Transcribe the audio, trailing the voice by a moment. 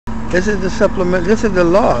This is the supplement. This is the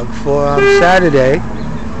log for Saturday,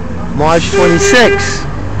 March 26,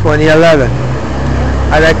 2011.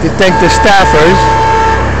 I'd like to thank the staffers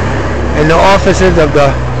and the officers of the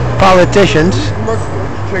politicians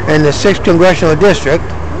in the 6th Congressional District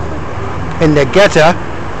in the ghetto.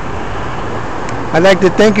 I'd like to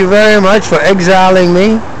thank you very much for exiling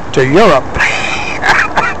me to Europe.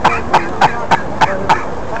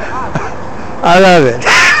 I love it.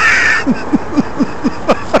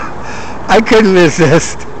 I couldn't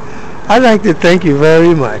resist. I'd like to thank you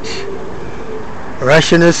very much.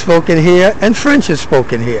 Russian is spoken here and French is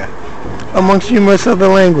spoken here, amongst numerous other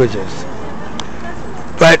languages.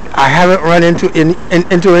 But I haven't run into any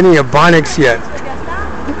Ebonics yet.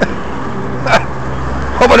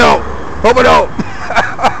 Hope I don't. Hope I don't.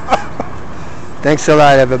 Thanks a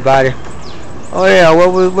lot, everybody. Oh yeah,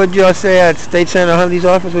 what would y'all say at State Senator Huntley's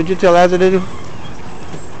office? Would you tell Azza to do?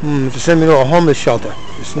 To send me to a homeless shelter.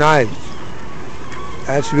 It's nice.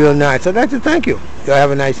 That's real nice. I'd like to thank you. Y'all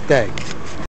have a nice day.